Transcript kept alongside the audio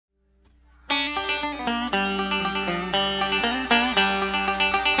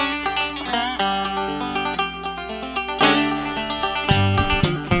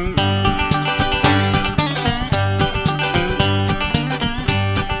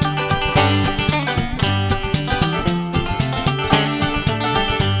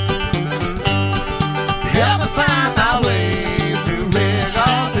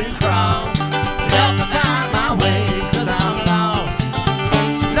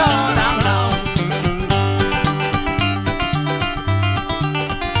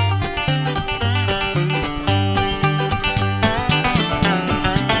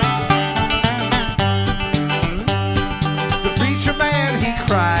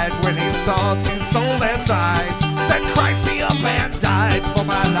saw two soulless eyes, said Christ he up and died for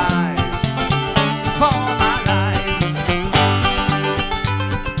my lies, for my lies.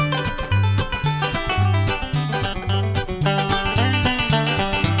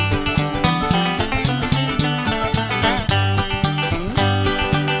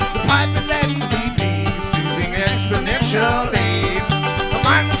 The piping lets me be soothing exponentially. A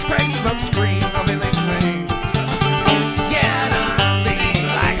mindless gray smoke screen of healing things.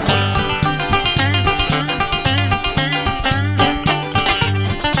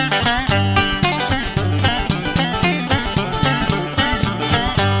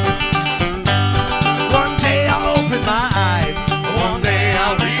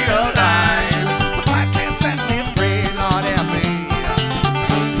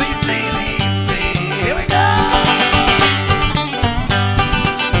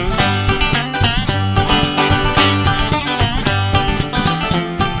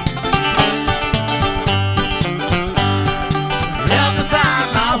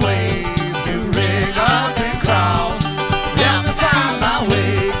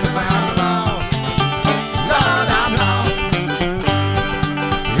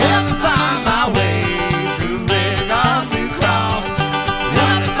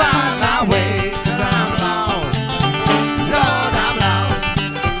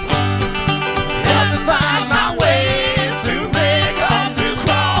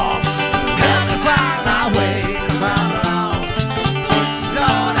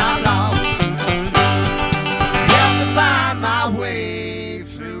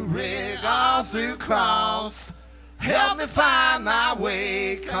 Through cross, help me find my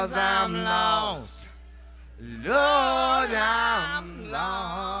way, 'cause I'm lost. Lord, I'm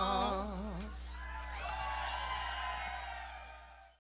lost.